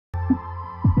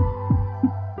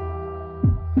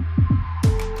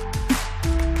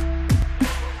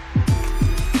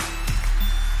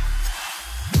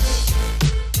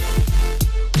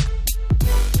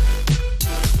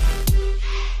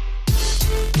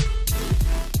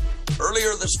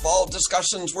Earlier this fall,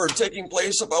 discussions were taking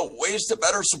place about ways to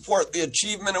better support the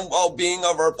achievement and well-being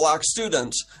of our Black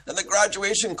students, and the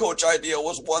graduation coach idea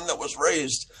was one that was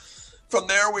raised. From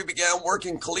there, we began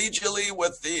working collegially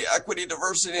with the Equity,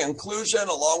 Diversity, and Inclusion,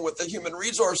 along with the Human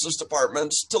Resources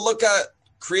departments, to look at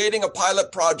creating a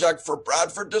pilot project for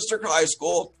Bradford District High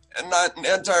School and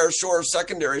Nantyre Shores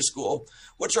Secondary School,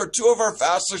 which are two of our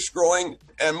fastest growing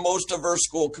and most diverse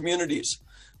school communities.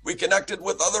 We connected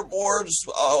with other boards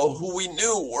who we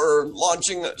knew were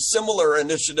launching similar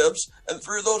initiatives, and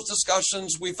through those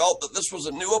discussions, we felt that this was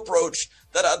a new approach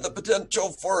that had the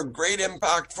potential for a great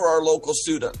impact for our local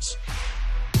students.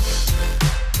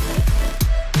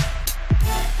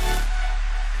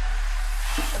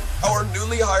 Our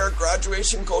newly hired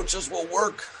graduation coaches will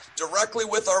work directly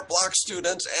with our Black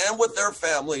students and with their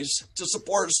families to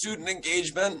support student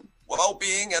engagement,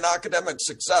 well-being, and academic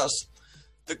success.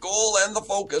 The goal and the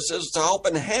focus is to help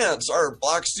enhance our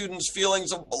Black students'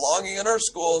 feelings of belonging in our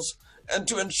schools and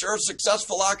to ensure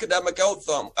successful academic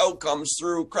outcomes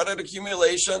through credit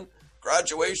accumulation,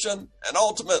 graduation, and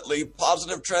ultimately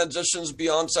positive transitions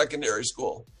beyond secondary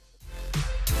school.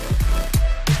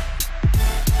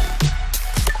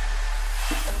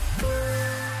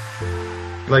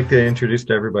 I'd like to introduce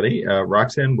to everybody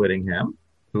Roxanne Whittingham,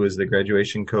 who is the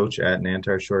graduation coach at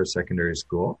Nantyre Shores Secondary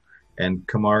School, and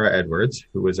Kamara Edwards,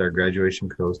 who is our graduation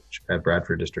coach at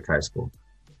Bradford District High School.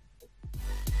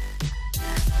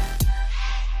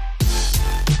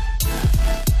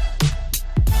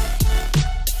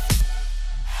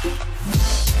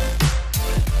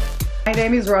 My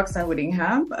name is Roxanne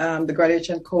Whittingham. I'm the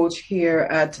graduation coach here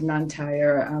at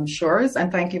Nantyre Shores,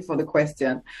 and thank you for the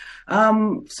question.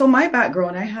 So my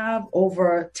background, I have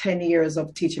over 10 years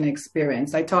of teaching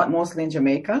experience. I taught mostly in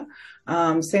Jamaica.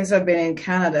 Since I've been in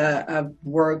Canada, I've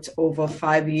worked over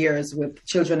 5 years with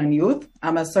children and youth.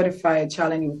 I'm a certified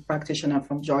child and youth practitioner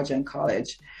from Georgian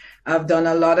College. I've done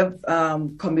a lot of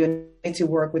community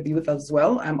work with youth as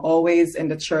well. I'm always in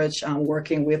the church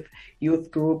working with youth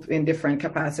group in different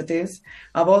capacities.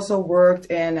 I've also worked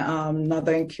in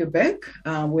northern Quebec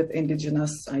with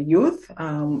Indigenous youth,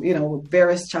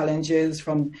 various challenges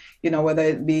from, whether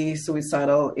it be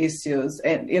suicidal issues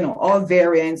and, all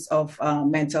variants of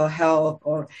mental health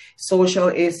or social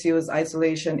issues,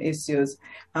 isolation issues.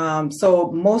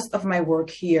 So most of my work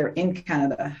here in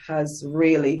Canada has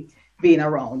really been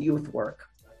around youth work.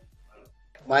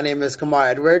 My name is Kamara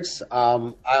Edwards.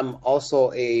 I'm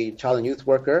also a child and youth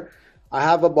worker. I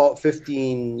have about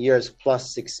 15 years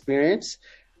plus experience.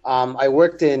 I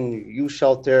worked in youth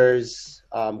shelters,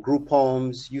 group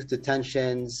homes, youth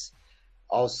detentions,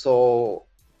 also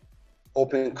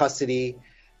open custody.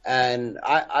 And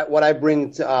what I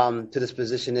bring to this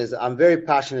position is I'm very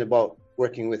passionate about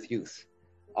working with youth.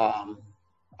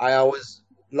 I always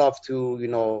love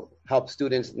to, help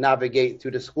students navigate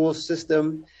through the school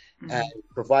system and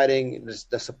providing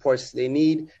the supports they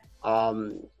need.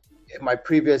 In my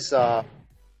previous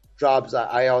jobs,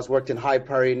 I always worked in high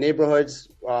priority neighborhoods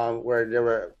where there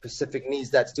were specific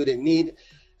needs that students need.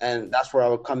 And that's where I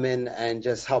would come in and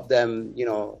just help them,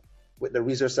 with the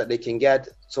resources that they can get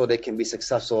so they can be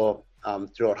successful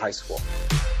throughout high school.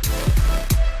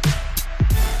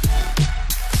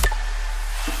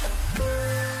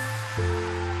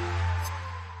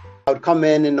 I would come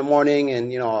in the morning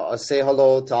and, I'll say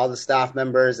hello to all the staff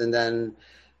members, and then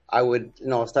I would,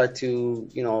 start to,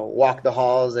 walk the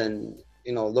halls and,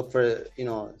 look for,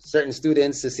 certain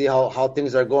students to see how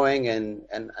things are going and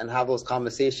have those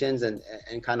conversations and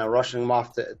kind of rushing them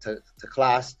off to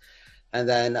class. And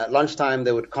then at lunchtime,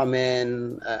 they would come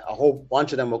in, a whole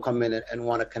bunch of them will come in and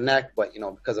want to connect, but,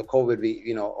 because of COVID,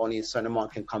 we, only a certain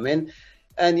amount can come in.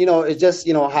 And, it's just,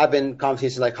 having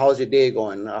conversations like, how's your day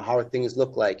going? How are things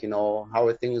look like? How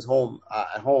are things at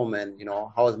home? And,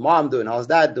 how is mom doing? How's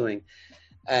dad doing?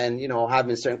 And,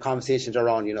 having certain conversations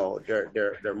around,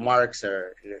 their marks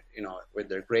or, with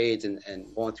their grades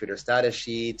and going through their status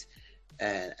sheet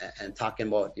and talking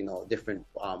about, different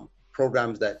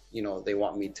programs that, they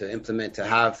want me to implement to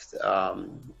have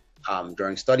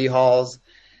during study halls.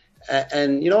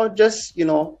 And just,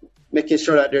 making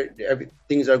sure that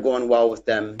things are going well with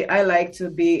them. I like to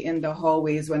be in the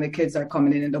hallways when the kids are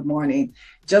coming in the morning,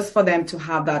 just for them to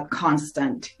have that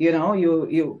constant, you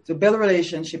to build a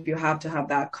relationship, you have to have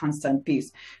that constant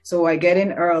piece. So I get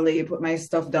in early, put my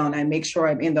stuff down, I make sure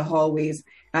I'm in the hallways.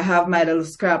 I have my little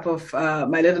scrap of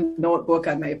my little notebook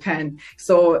and my pen.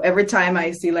 So every time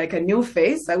I see like a new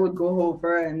face, I would go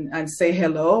over and say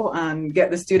hello and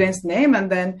get the student's name. And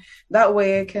then that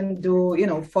way I can do,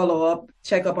 follow up,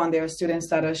 check up on their student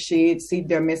status sheet, see if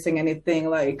they're missing anything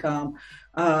like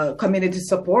community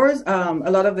support.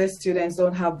 A lot of the students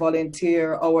don't have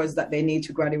volunteer hours that they need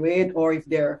to graduate, or if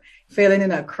they're failing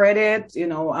in a credit,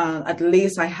 at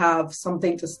least I have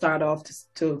something to start off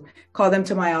to call them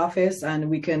to my office and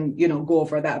we can, go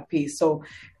over that piece. So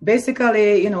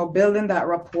basically, building that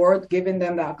rapport, giving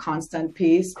them that constant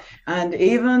piece. And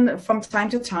even from time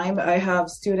to time, I have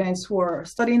students who are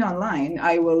studying online.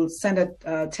 I will send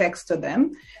a text to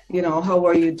them, how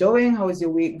are you doing? How is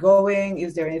your week going?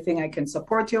 Is there anything I can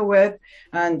support you with?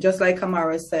 And just like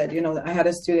Kamara said, I had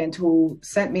a student who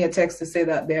sent me a text to say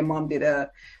that their mom did a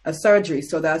surgery.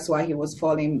 So that's why he was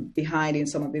falling behind in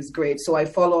some of his grades. So I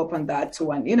follow up on that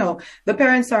too. And, the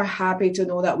parents are happy to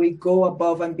know that we go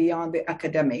above and beyond the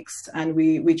academics and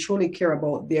we truly care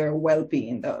about their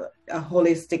well-being. A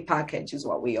holistic package is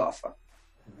what we offer.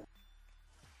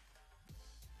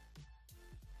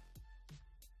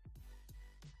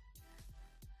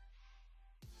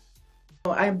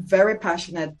 I'm very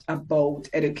passionate about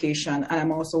education,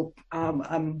 and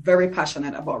I'm very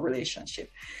passionate about relationship.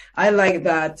 I like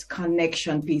that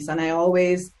connection piece, and I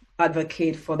always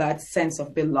advocate for that sense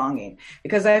of belonging,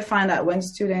 because I find that when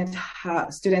students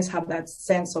have that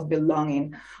sense of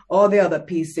belonging, all the other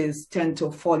pieces tend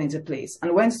to fall into place.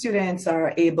 And when students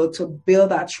are able to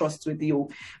build that trust with you,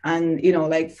 and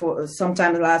like for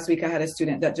sometime last week, I had a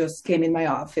student that just came in my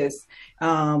office.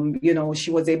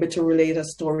 She was able to relate a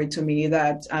story to me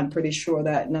that I'm pretty sure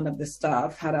that none of the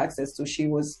staff had access to.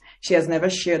 She has never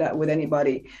shared that with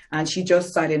anybody, and she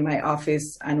just sat in my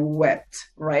office and wept,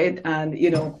 right? And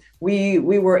we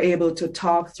were able to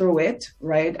talk through it,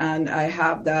 right? And I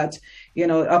have that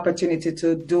opportunity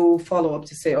to do follow-up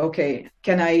to say, okay,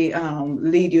 can I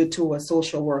lead you to a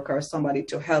social worker or somebody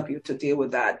to help you to deal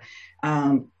with that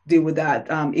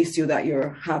issue that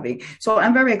you're having. So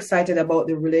I'm very excited about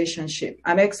the relationship.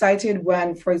 I'm excited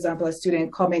when, for example, a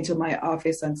student come into my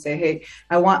office and say, hey,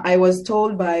 I was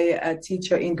told by a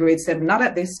teacher in grade 7, not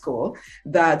at this school,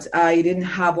 that I didn't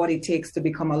have what it takes to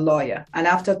become a lawyer. And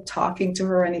after talking to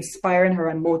her and inspiring her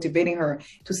and motivating her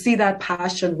to see that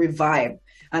passion revive,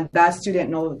 and that student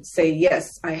now say,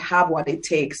 yes, I have what it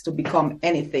takes to become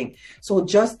anything. So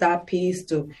just that piece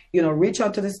to, reach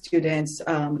out to the students,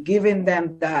 giving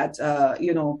them that,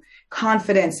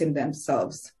 confidence in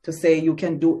themselves to say you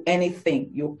can do anything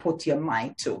you put your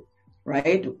mind to,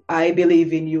 right? I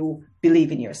believe in you,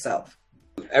 believe in yourself.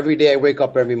 Every day I wake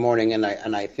up every morning and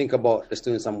I think about the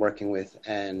students I'm working with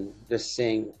and just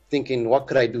thinking, what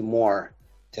could I do more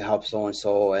to help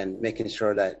so-and-so, and making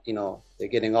sure that, they're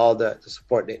getting all the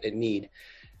support that they need.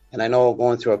 And I know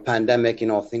going through a pandemic,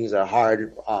 things are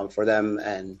hard for them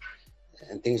and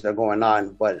things are going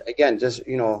on. But again, just,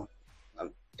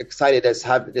 I'm excited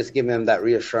just giving them that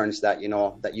reassurance that,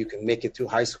 that you can make it through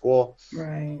high school,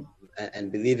 right?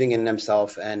 And believing in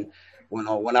themselves. And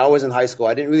when I was in high school,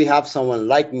 I didn't really have someone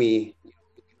like me,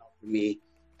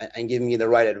 and giving me the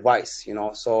right advice,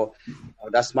 so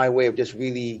that's my way of just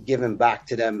really giving back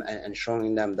to them and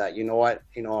showing them that,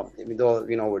 even though,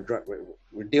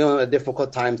 we're dealing with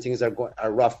difficult times, things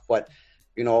are rough, but,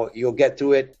 you'll get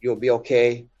through it. You'll be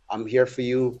okay. I'm here for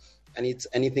you. And it's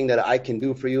anything that I can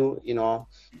do for you,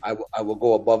 I will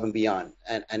go above and beyond.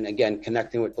 And again,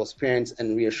 connecting with those parents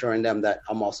and reassuring them that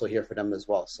I'm also here for them as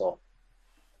well. So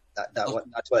that's what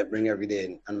I bring every day,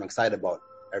 and I'm excited about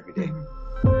every day.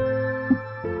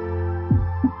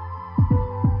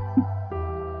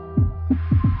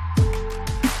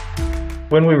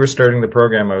 When we were starting the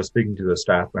program, I was speaking to a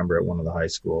staff member at one of the high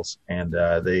schools, and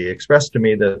they expressed to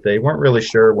me that they weren't really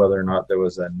sure whether or not there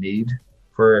was a need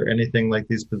for anything like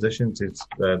these positions. It's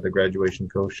the graduation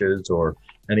coaches or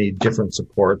any different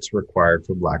supports required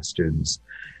for Black students.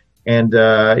 And,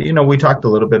 we talked a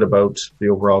little bit about the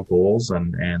overall goals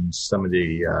and some of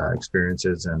the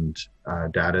experiences and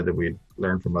data that we'd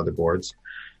learned from other boards.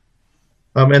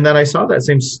 And then I saw that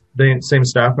same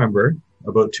staff member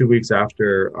about 2 weeks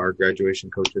after our graduation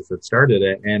coaches had started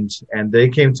it. And they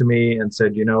came to me and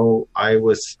said,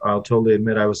 I'll totally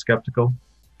admit I was skeptical,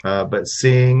 but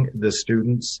seeing the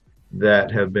students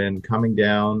that have been coming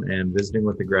down and visiting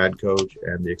with the grad coach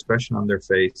and the expression on their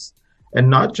face, and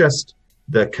not just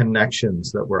the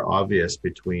connections that were obvious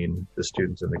between the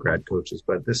students and the grad coaches,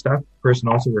 but the staff person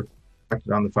also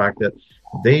reflected on the fact that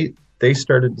they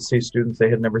started to see students they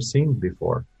had never seen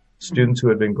before, students who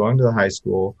had been going to the high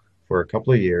school for a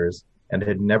couple of years and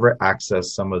had never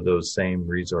accessed some of those same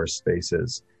resource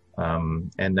spaces.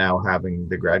 And now having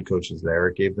the grad coaches there,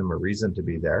 it gave them a reason to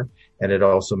be there. And it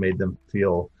also made them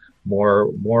feel more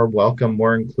welcome,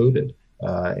 more included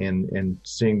in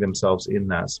seeing themselves in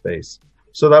that space.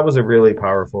 So that was a really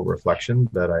powerful reflection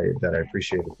that I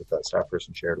appreciated that staff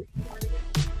person shared with me.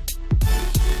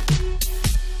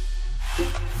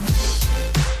 Bye.